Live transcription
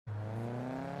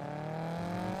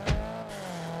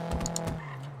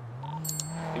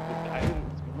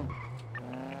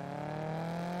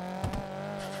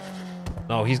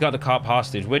No, he's got the cop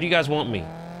hostage. Where do you guys want me?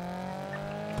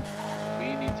 We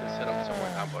need to set up somewhere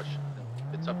in ambush.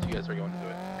 It's up to you guys where you want to do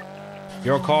it.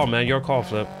 Your call, man. Your call,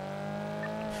 Flip.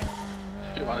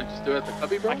 You want to just do it at the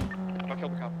cubby, bro? I'll kill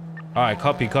the cop. All right,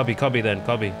 cubby then,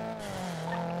 cubby.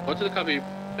 Go to the cubby,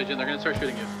 Pigeon. They're gonna start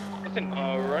shooting you. Listen,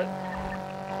 right?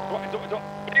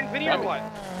 Vinny or what?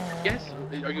 Yes.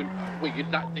 Are you? Wait,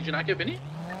 did you not get Vinny?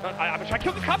 I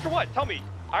killed the cop or what? Tell me.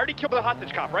 I already killed the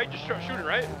hostage cop, right? Just shooting,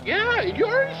 right? Yeah, you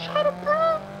already shot him,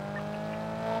 bro.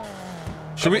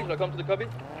 Should we? Come to the cubby?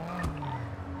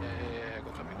 Yeah.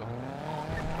 Go cubby, go.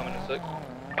 Coming in a sec.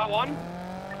 Got one.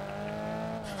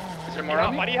 Is there more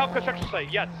on me? I need help construction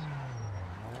site. Yes.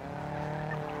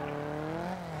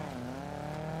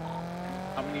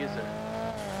 How many is there?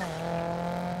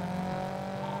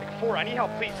 Like 4. I need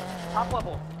help, please. Top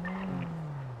level.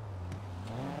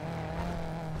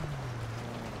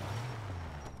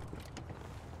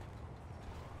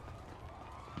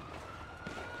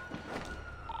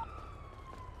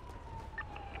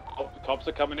 Oh, the cops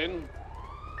are coming in.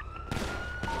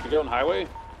 We get on highway.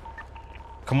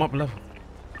 Come up level.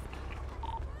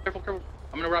 Careful.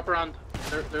 I'm gonna wrap around.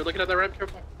 They're looking at the red.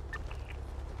 Careful.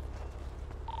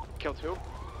 Kill 2.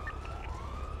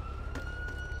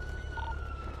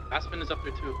 Aspen is up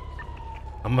there too.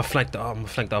 I'm gonna flank the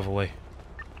other way.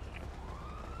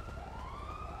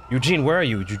 Eugene, where are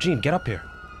you? Eugene, get up here.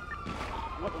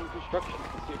 I'm up on construction. You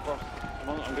can see across.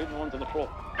 I'm getting the ones on the floor.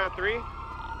 Got 3.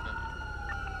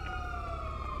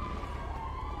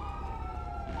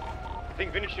 I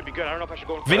think Vinny should be good. I don't know if I should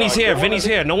go in. Vinny's here. Vinny's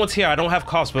here. No one's here. I don't have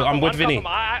cops, but I'm with Vinny.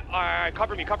 Alright,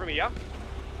 cover me, yeah?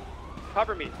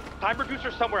 Cover me. Time reducer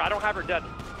somewhere. I don't have her dead.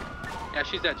 Yeah,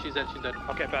 she's dead.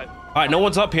 Okay, bet. All right, no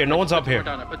one's up here. No one's up here.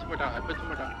 I put two more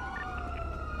down.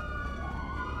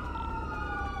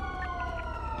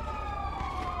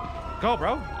 Go,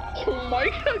 bro. Oh my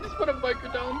god, I just put a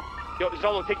biker down. Yo,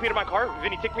 Zolo, take me to my car.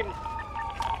 Vinny, take me.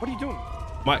 What are you doing?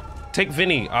 Take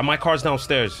Vinny. My car's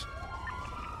downstairs.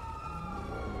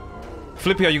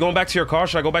 Flippy, are you going back to your car?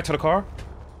 Should I go back to the car?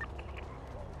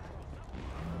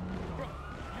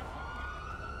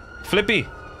 Flippy.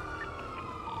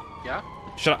 Yeah?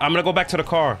 I'm gonna go back to the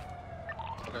car.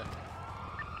 Okay.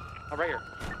 Oh, right here.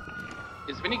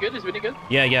 Is Vinny good?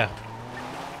 Yeah.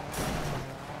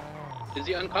 Is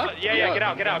he uncuffed? Yeah, get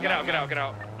out.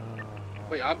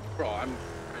 Wait, I know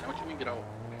what you mean, get out.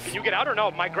 Can you get out or no?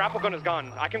 My grapple gun is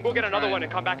gone. I can go get another one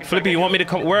and come back and Flippy, you want me to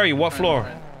come? Where are you? What floor?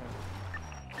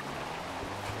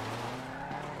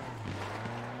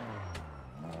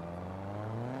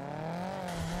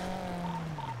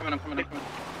 I'm coming.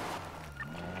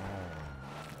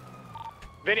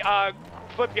 Vinny,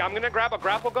 Flippy, I'm gonna grab a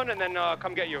grapple gun and then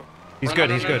come get you. He's good.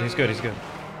 He's good.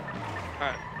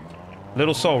 Alright.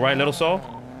 Little Soul, right? Little Soul?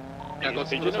 Yeah, go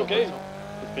see Pigeon okay? Is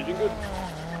Pigeon good?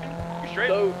 You straight?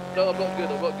 No, I'm not good.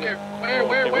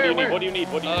 Where? What do you need?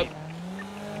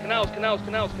 Canals.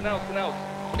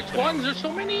 Which ones? There's so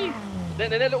many. Near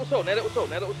little soul. Yeah, what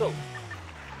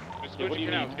do you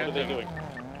need? What are they doing?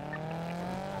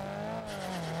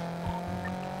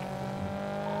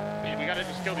 We gotta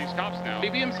just kill these cops now.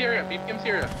 BBM's area.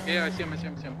 Yeah, I see him.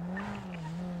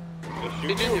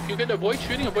 Pigeon, if you can avoid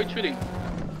shooting. We're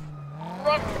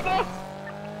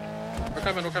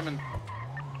coming.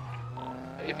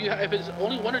 If it's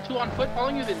only 1 or 2 on foot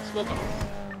following you, then smoke them.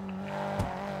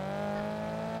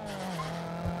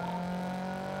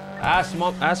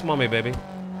 Ask mommy, baby.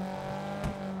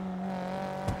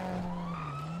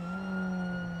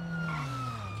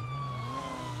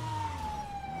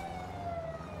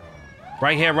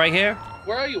 Right here.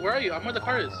 Where are you? I'm where the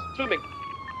car is. Swimming.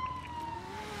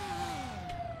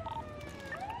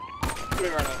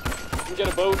 Swimming right now. You get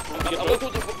a boat. I'm going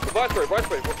to Viceroy.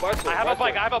 I have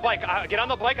a bike. Get on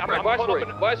the bike. I'm pulling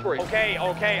up. Viceroy.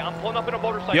 Okay. I'm pulling up in a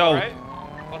motorcycle, Yo. right?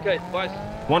 Okay, Vice.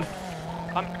 One.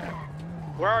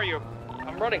 Where are you?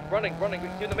 I'm running. You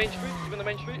in the main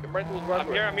street? I'm running towards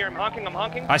Viceroy. I'm here. I'm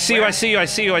honking. I see you.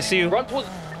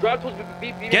 Drive towards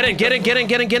B. Get in. I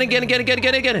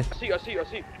see you.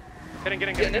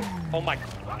 Get in. Oh my.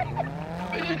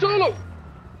 Hey, Zolo!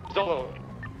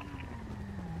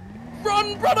 Run,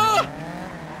 brother!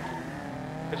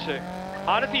 Good shit.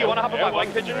 Honestly, you wanna hop on my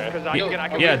bike, Pigeon? Because I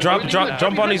can. Yeah,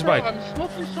 jump on his bike. I'm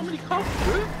smoking so many cops,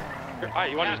 dude. Alright,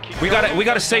 you wanna just keep. We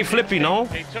gotta save Flippy, no?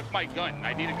 They took my gun.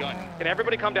 I need a gun. Can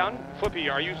everybody come down? Flippy,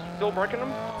 are you still working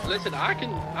them? Listen, I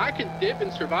can dip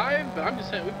and survive, but I'm just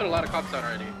saying we put a lot of cops out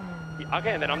already.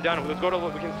 Okay, then I'm down. Let's go to.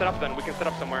 We can set up then. We can set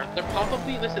up somewhere. They're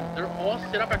probably they're all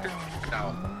set up at construction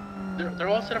now. They're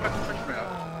all set up at construction now.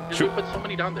 Because we put so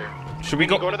many down there. Should we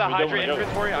go to the hydrant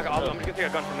inventory? I'm just gonna take a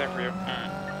gun from there for you.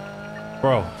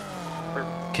 Bro.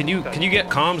 Can you get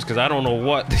comms? Cause I don't know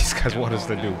what these guys want us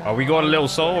to do. Are we going to Little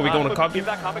Soul? Are we going to copy? Give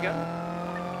that cop again.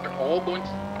 They're all going to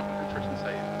construction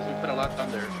site because we put a lot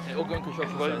down there. They're all going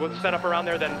construction We'll set up around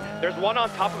there then. There's one on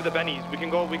top of the Bennies. We can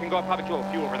go probably kill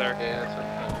a few over there. Yeah, that's what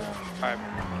I'm trying to do. Alright,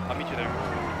 I'll meet you there.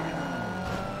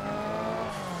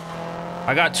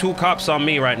 I got 2 cops on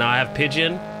me right now. I have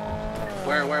Pigeon.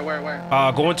 Where?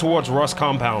 Going towards Rust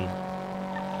compound.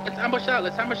 Let's ambush that.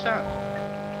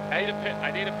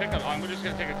 I need a pickup. I'm just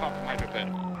gonna take a cop from Hydro Pit.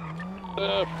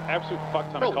 Absolute fuck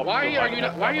ton Bro, of cops. why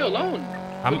are you alone?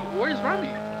 Where's Rami?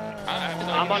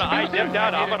 I dipped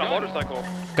out. I'm on a motorcycle.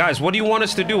 Guys, what do you want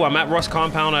us to do? I'm at Rust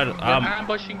compound. We're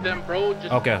ambushing them, bro.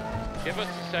 Just Okay. Give us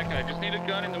a second. I just need a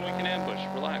gun and then we can ambush.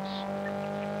 Relax.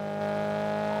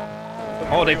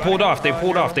 Oh, they pulled off. There's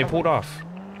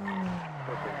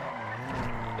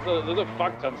a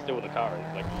fuck ton still with the car.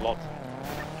 It's like lots.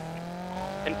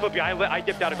 And Flippy, I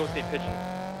dipped out to go save Pigeon.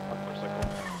 On the motorcycle.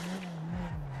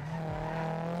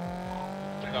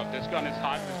 Check out, this gun is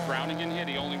hot. There's Browning in here.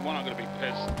 The only one, I'm gonna be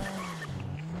pissed.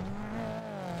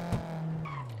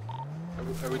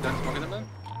 Are we done smoking them then?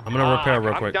 I'm gonna repair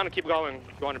real I'm quick. down to keep going,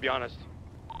 if you want to be honest.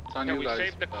 It's on Can you we guys.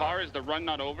 save the car? Is the run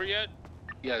not over yet?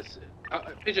 Yes.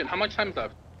 Pigeon, how much time's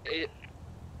left? It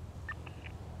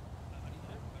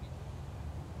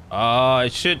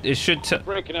should.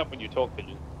 Breaking up when you talk,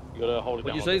 Pigeon. You gotta hold it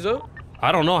down. What'd you say, Zo?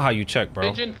 I don't know how you check, bro.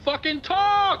 Pigeon, fucking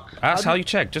talk! Ask how you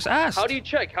check. Just ask. How do you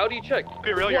check?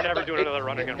 Be real, you're never doing another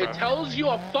run again, bro. It tells you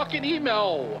a fucking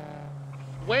email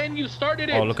when you started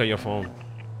it. Oh, look at your phone.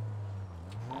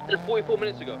 It's 44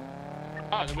 minutes ago.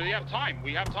 Oh, we have time.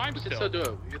 We have time We can still. still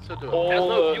do it. We can still do it. It has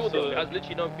no fuel, though. It has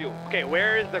literally no fuel. Okay,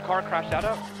 where is the car crashed out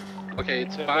of? Okay,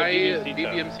 it's The by BBMC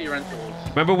BBMC rentals.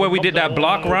 Remember where we did that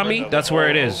block, All Rami? over, That's where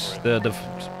it all is. The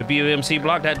BMC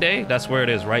block that day. That's where it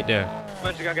is, right there.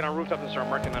 Eventually gotta get on rooftop and start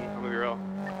marking then, I'm gonna be real.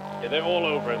 Yeah, they're all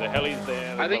over. The heli's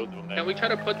there. I think, loads of them there. can we try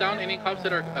to put down any cops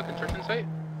that are a construction site?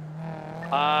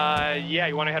 Yeah,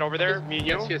 you wanna head over there? Me and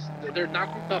you? Yes. They're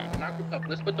not grouped up.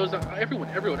 Let's put those down. Everyone.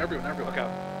 Okay.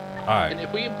 All right. And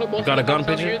if we put most got of a the gun, cops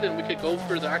down Pigeon? here, then we could go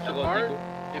for the actual car.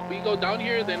 If we go down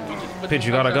here, then we just put Pidge, the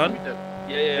you got cops a down gun? and we dip.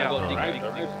 Yeah, I got Alright,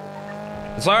 Diggle.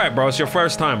 It's all right, bro. It's your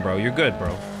first time, bro. You're good,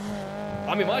 bro.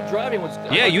 I mean, my driving was.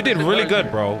 Yeah, you did really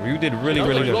good, bro. You did really,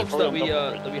 really The good. blocks that we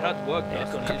had to work.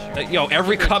 That's the only issue. Yo,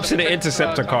 every cop's in the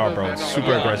interceptor car, bro. It's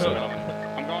super aggressive.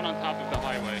 I'm going on top of the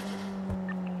highway.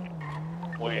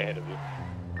 Way ahead of you.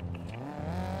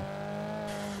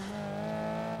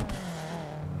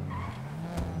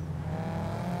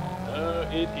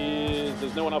 It is.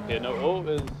 There's no one up here. No. Oh,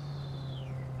 there's.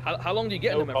 How long do you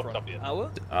get No in them cops from? up yet. Hour?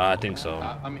 I think so.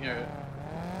 I'm here.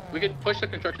 We could push the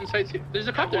construction sites here. There's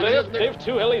a cop there. They have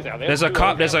 2 helis out there. There's a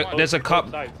cop. There's a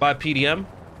cop by PDM.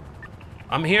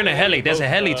 I'm hearing a heli. There's a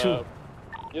heli too.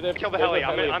 Kill the heli.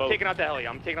 I'm taking out the heli.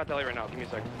 I'm taking out the heli right now. Give me a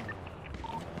sec.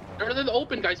 They're in the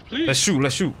open, guys. Please. Let's shoot.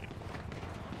 Let's shoot.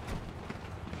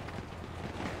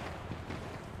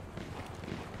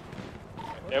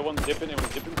 Everyone's dipping.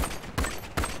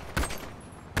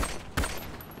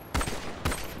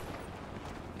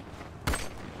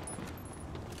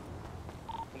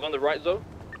 I'm on the right, Zo.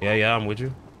 Yeah, I'm with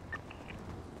you.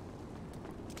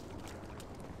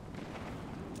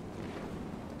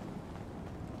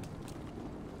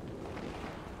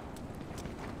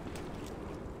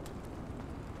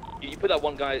 You put that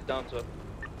one guy down to.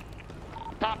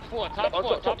 Top floor. Top.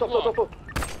 Let's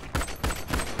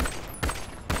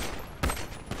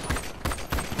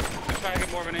try to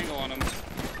get more of an angle on him.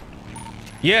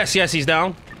 Yes, he's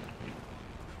down.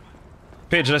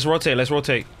 Pidge, let's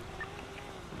rotate.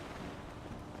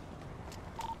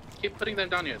 Keep putting them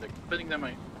down here. They're putting them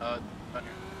down here.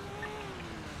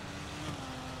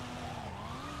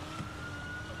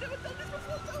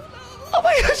 Oh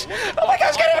my gosh!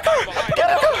 Get in the car! Get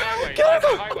in the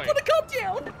car! Put the Come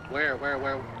down. Where?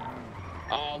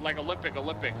 like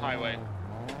Olympic highway.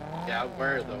 Yeah,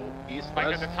 where though? East, Like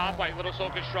west? at the top, like Little Soul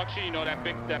Construction, you know that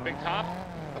big top?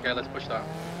 Okay, let's push that.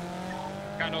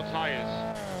 Got no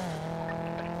tires.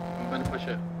 I'm gonna push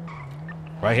it.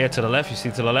 Right here to the left. You see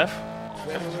to the left?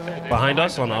 Behind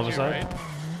us on the other side.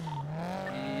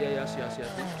 Yeah, I see.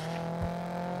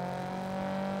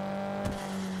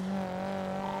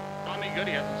 Tommy good,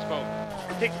 he hasn't spoke.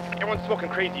 Everyone's smoking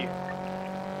crazy.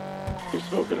 Who's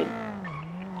smoking him?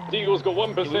 Deagle's got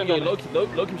 1% Yeah, on it.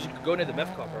 Loki should go near the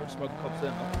meth car, bro. Smoke cops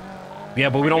there, man. Yeah,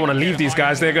 but we don't want to leave these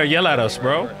guys. They're gonna yell at us,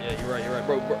 bro. Yeah, you're right,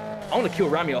 bro. I want to kill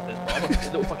Rami off this, bro. I'm a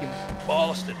little fucking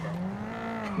bastard, bro.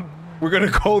 We're gonna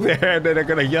go there and then they're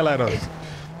gonna yell at us.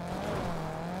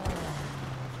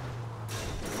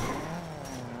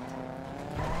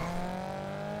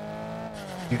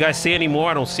 You guys see any more?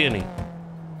 I don't see any.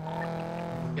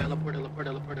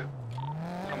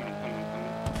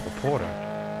 Porter.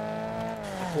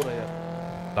 Porter,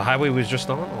 yeah. The highway was just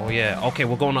on? Oh, yeah. Okay,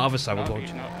 we'll go on the other side. We'll go.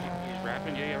 He's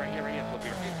rapping. Yeah, right here, Flip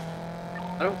here.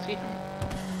 I don't see him.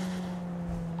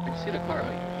 I just see the car.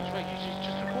 He's right. He's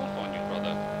just a off on you,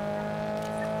 brother.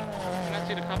 Can I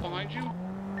see the cop behind you?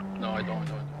 No, I don't.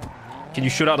 Can you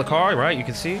shoot out the car, right? You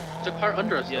can see? There's a car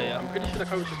under us. Yeah, though. yeah. I'm pretty sure the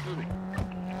car was just moving.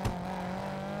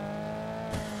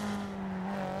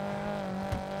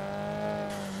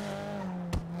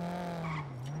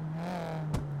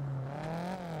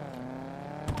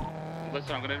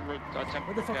 Listen, I'm gonna attempt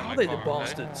Where the fuck to are they, the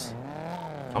bastards?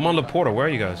 I'm on the Porter. Where are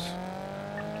you guys?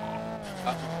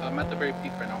 I'm at the very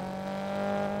peak right now.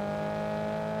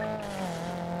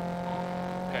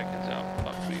 Pack it out.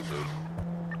 Fuck me, dude.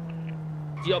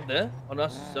 Is he up there? Oh,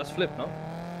 that's Flip, no?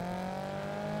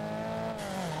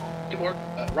 Hey, more.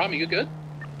 Rami, you good?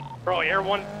 Bro, air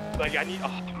one. Like I need.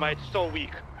 It's so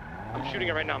weak. I'm shooting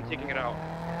it right now. I'm taking it out.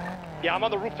 Yeah, I'm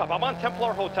on the rooftop. I'm on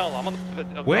Templar Hotel. I'm on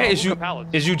the. Where is you? Palace.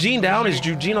 Is Eugene down? Is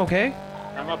Eugene okay?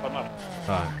 I'm up.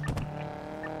 Alright.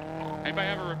 Anybody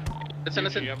have a?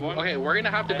 Listen. You have one? Okay, we're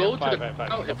gonna have to I go have to five, the. I have five.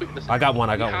 No, if we, listen, I got one.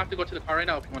 I we got have one. to go to the car right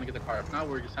now if you want to get the car. If not,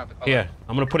 we're just have to call Here, out.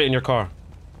 I'm gonna put it in your car.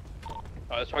 Alright,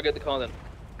 let's try to get the car then.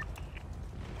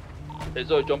 Hey,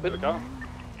 Zoe, jump in.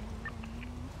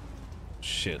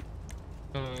 Shit.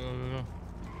 Go.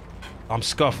 I'm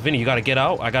scuffed. Vinny, you gotta get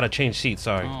out. I gotta change seats.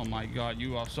 Sorry. Oh my god,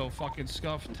 you are so fucking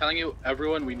scuffed. I'm telling you,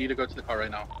 everyone, we need to go to the car right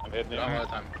now. I'm heading We don't have a lot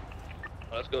of time.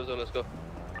 Let's go, Zoe, let's go.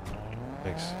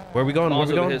 Thanks. Where are we going? Where are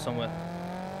Car's we over going? here somewhere.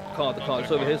 The car,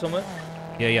 it's over here somewhere.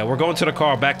 Yeah. We're going to the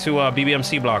car. Back to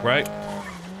BBMC block, right?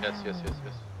 Yes.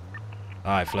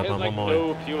 All right, Flip. There's I'm like on my way.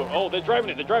 no fuel. Oh, they're driving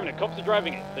it. Cops are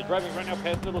driving it. They're driving right now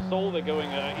past Little Seoul. They're going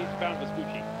eastbound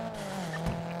Vespucci.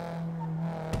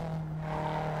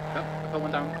 Yep, I put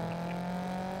one down.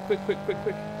 Quick.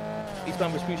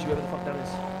 Eastbound Vespucci, wherever the fuck that is.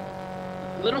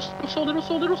 Little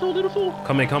soul.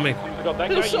 Coming. I got that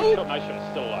guy you shot. Nice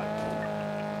shot. Still alive.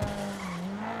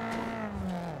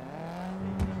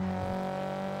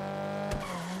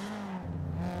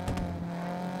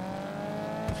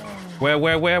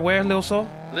 Where, Lil Soul?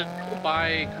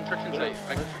 By construction site.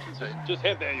 Just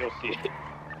head there. You'll see it.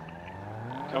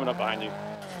 Coming up behind you.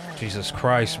 Jesus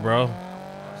Christ, bro. I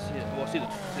see it. Oh, I see the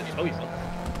Zoe, man.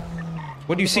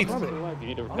 What do you see? You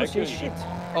need to I don't see a shit.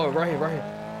 Oh, right here.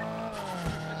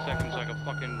 A second's like a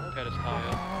fucking pedestal.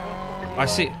 I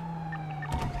see.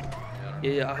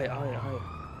 Yeah, I hear.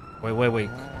 Wait. We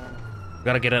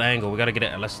gotta get an angle. We gotta get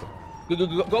it. Let's. Go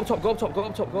up top.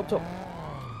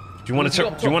 Do you want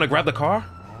to grab the car?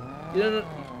 Yeah, no.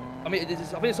 I mean, I think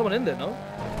there's someone in there, no?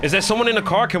 Is there someone in the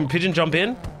car? Can Pigeon jump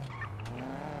in?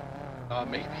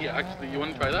 Maybe actually. You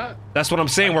want to try that? That's what I'm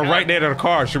saying. We're right near the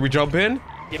car. Should we jump in?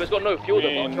 Yeah, but it's got no fuel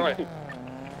though, but I'll try.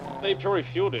 They've probably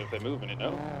fueled it if they're moving it,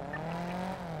 no?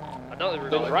 I know they're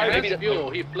No, right, maybe maybe the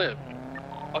fuel. He flipped.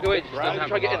 Okay, wait, Right.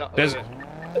 try to get in. There's.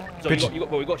 So Pigeon.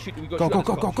 we got to shoot. We got Go.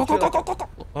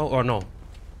 Oh, or no.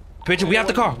 Pigeon, we have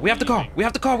the car.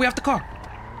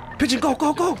 Pigeon, go.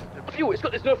 Fuel.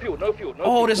 There's no fuel.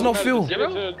 Oh, there's no fuel.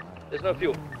 Zero? There's no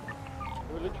fuel.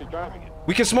 We're literally driving it.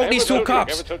 We can smoke these two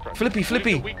cops. Have a tow truck.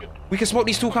 Flippy. We can smoke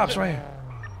these two cops right here.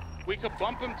 We could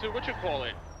bump him to what you call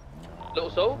it. Little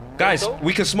Soul? Guys,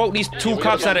 we can smoke these two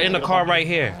cops that are in the car right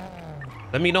here.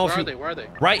 Let me know if you. Where are they?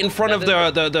 Right in front of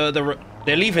the.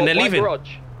 They're leaving.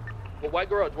 White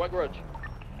garage. White garage.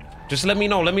 Just let me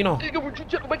know. We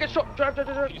get shot.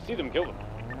 Drive. You see them, kill them.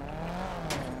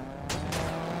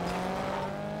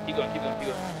 Keep going.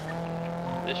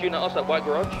 They're shooting at us at white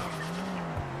garage.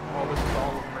 Oh, this is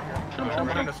all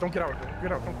over here. Don't get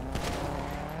out. Come.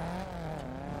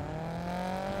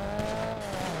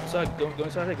 Inside,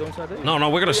 go inside there. No,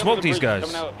 we're gonna smoke these guys.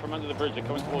 Coming out from under the bridge. They're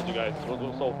coming towards you guys.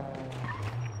 Little Soul.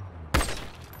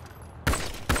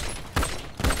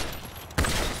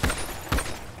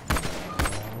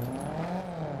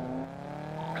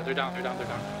 They're down.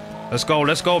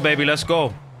 Let's go, baby. Let's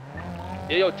go.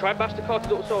 Yeah, yo, try and bash the car to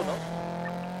Little Soul, no?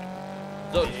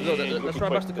 Let's try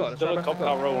and bash the car. Still a cop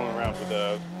car rolling around with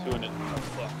two in it.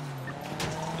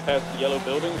 Past the yellow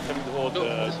building, coming towards. No,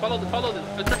 just follow the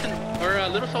construction or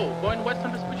Little Soul going west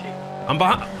on Vespucci. I'm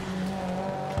behind.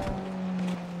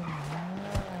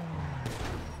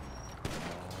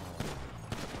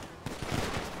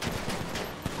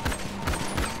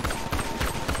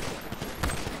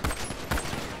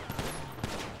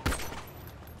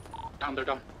 They're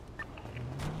down.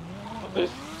 This.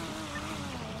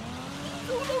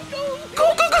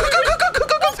 Go.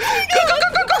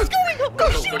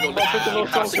 We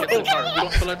don't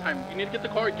have a lot of time. You need to get the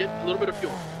car, get a little bit of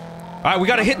fuel. All right, we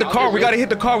gotta hit the car.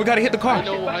 I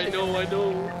know.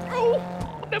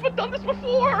 never done this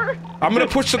before. I'm gonna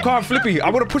push the car, Flippy.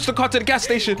 I'm gonna push the car to the gas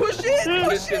station. Push it!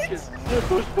 Push it!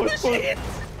 Push it!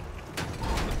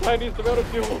 I need some other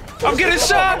fuel. I'm getting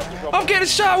shot. I'm getting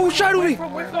shot. Who shot me?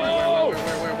 Where? Oh,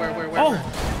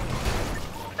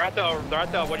 They're at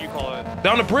the what do you call it?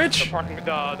 down the The bridge. parking,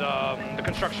 the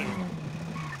construction.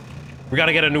 We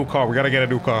gotta get a new car. We gotta get a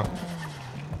new car.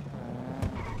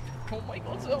 Oh my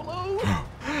god, Zolo!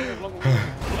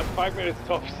 Like 5 minutes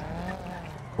tops.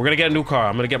 We're gonna get a new car.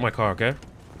 I'm gonna get my car, okay?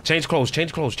 Change clothes,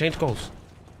 change clothes, change clothes.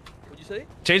 What'd you say?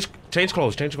 Change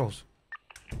clothes, change clothes.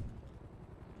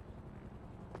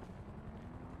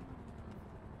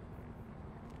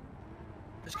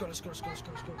 Let's go.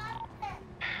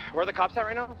 Where are the cops at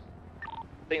right now?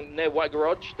 I think near white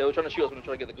garage. They were trying to shoot us when we were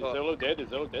trying to get the Is car. Zolo dead? Is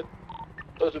Zolo dead?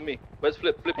 Those with me. Where's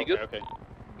Flip? Flip, you good? Okay.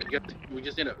 We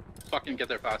just need to fucking get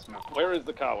there fast, man. Where is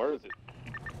the car? Where is it?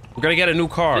 We're gonna get a new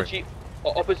car. Literally,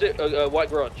 opposite white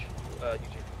garage. So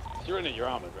you're in it, you're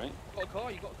armored, right? You got a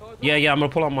car? You got a car? Yeah, I'm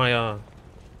gonna pull out my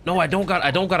No, I don't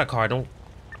got a car.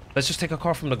 Let's just take a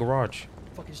car from the garage.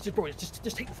 Fucking just, bro, just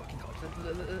take the fucking car.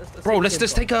 Bro, let's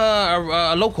just take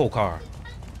a local car.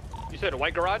 You said a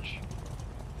white garage?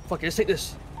 Fuck it, let's take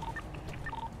this.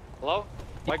 Hello?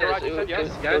 White garage, you said yes?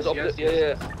 Yes,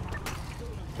 Yeah.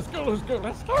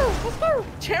 Let's go.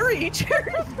 Cherry!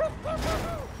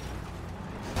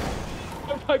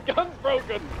 My gun's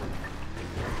broken.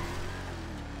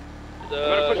 I'm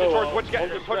gonna push it towards hold this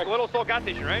towards back. Little Soul gas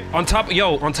station, right? On top of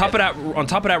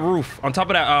that roof, on top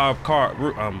of that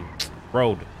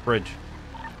road, bridge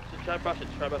Just try and bash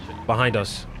it. behind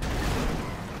us.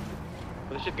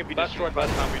 But this shit's gonna be destroyed by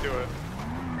the time we do it.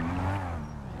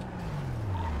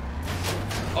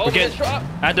 Oh, We're getting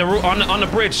at the on the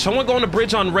bridge. Someone go on the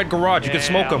bridge on red garage. You can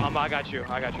smoke them. I got you.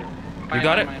 You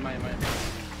got it?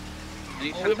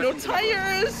 we have no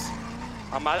tires!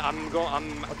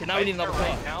 Okay, now we need another car.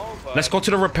 right now, but Let's go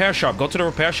to the repair shop. Go to the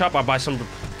repair shop. I'll buy some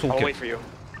I'll wait toolkit. for you.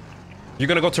 You're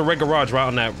gonna go to red garage right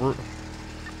on that route.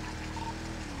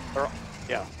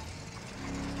 Yeah.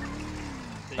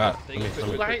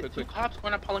 Two cops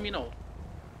going to Palomino.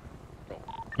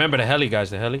 Remember the heli, guys.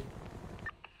 The heli.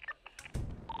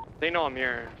 They know I'm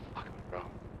here. Fuck, bro.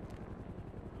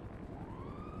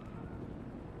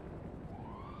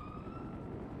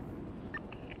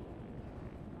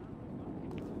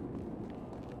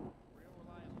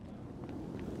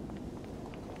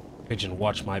 Pigeon,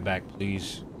 watch my back,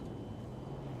 please.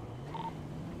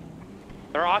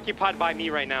 They're occupied by me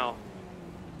right now.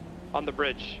 On the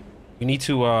bridge. We need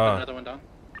to Another one down.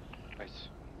 Nice.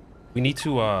 we need to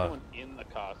Someone in the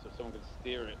car so someone can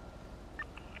steer it.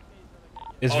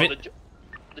 is Vin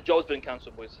the job's been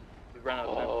cancelled, boys. We ran out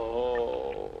of time.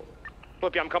 Oh.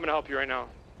 Flippy, I'm coming to help you right now.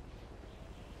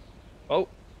 Oh,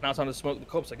 now it's time to smoke the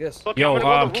cops, I guess. Flippy, I'm Yo,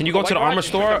 gonna go can you go to the white armor garage and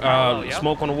store? check out parallel, yeah?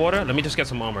 Smoke on the water. Let me just get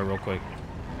some armor real quick.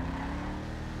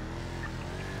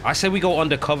 I say we go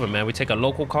undercover, man. We take a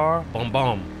local car.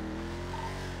 Bomb.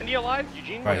 Is he alive,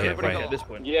 Eugene? Right here, Everybody right go. here. At this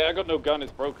point. Yeah, I got no gun.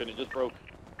 It's broken. It just broke.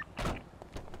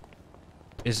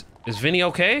 Is Vinny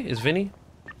okay? Is Vinny?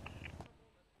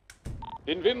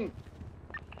 Vin.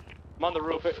 I'm on the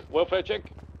roof. Welfare check.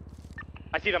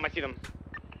 I see them.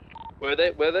 Where are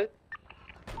they?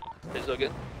 It's all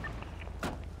good.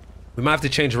 We might have to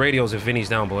change radios if Vinny's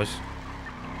down, boys.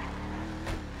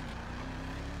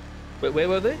 Wait, where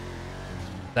were they?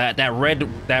 That red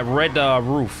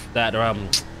roof. That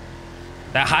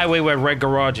highway where red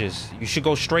garage is. You should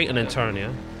go straight and then turn,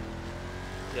 yeah.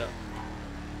 Yeah.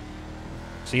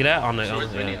 See that on the? So where's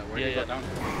Vinny? Yeah. Where do you go down?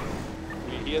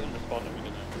 He hasn't responded. We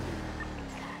don't know.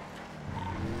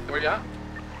 Where you at?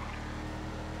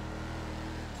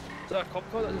 Is that a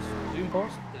cop car that just zoomed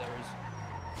past? Yeah, there is.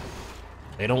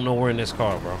 They don't know we're in this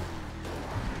car, bro.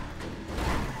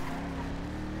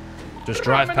 Just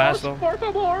drive past them. Por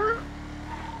favor.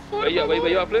 Wait, where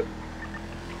you at, Flip?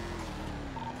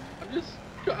 I'm just.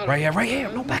 Right here.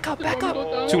 No, back up.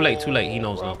 No. Too late. He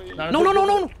knows now. No.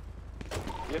 No.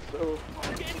 Yes, so.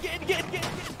 Get.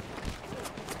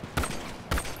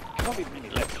 Can't be many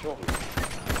left, surely.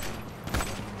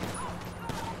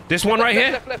 This one right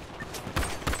here. Left.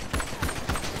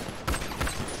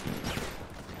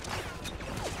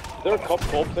 Is there a cop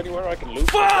corpse anywhere I can loot?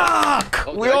 Fuck!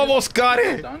 Oh, We did I almost got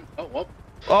just- it. Done? Oh, well.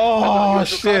 Oh Cops,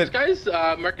 shit. guys,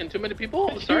 marking too many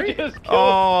people. Sorry. You just killed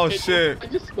Oh me. shit. I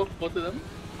just smoked both of them.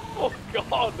 Oh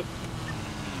god.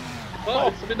 Oh,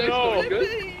 it's the next no. one.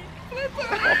 Good.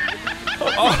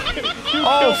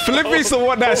 Oh, Flippy's the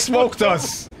one that smoked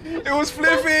us. It was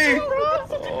Flippy.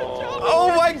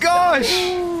 Oh my gosh.